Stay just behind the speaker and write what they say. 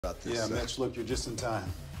about this. Yeah, Mitch, look, you're just in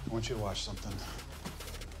time. I want you to watch something.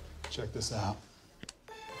 Check this out.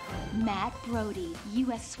 Matt Brody,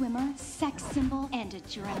 U.S. swimmer, sex symbol, and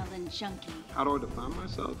adrenaline junkie. How do I define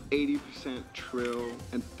myself? 80% trill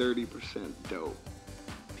and 30% dope.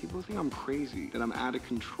 People think I'm crazy, that I'm out of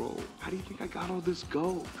control. How do you think I got all this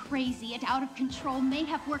go? Crazy and out of control may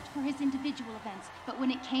have worked for his individual events, but when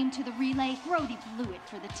it came to the relay, Brody blew it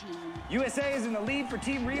for the team. USA is in the lead for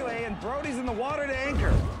team relay, and Brody's in the water to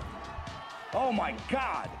anchor. Oh my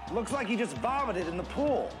God, looks like he just vomited in the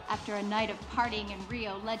pool. After a night of partying in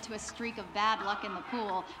Rio led to a streak of bad luck in the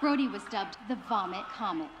pool, Brody was dubbed the Vomit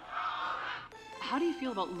Comet. How do you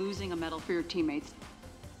feel about losing a medal for your teammates?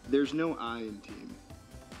 There's no I in team,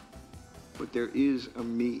 but there is a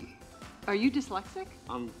me. Are you dyslexic?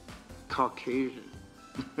 I'm Caucasian.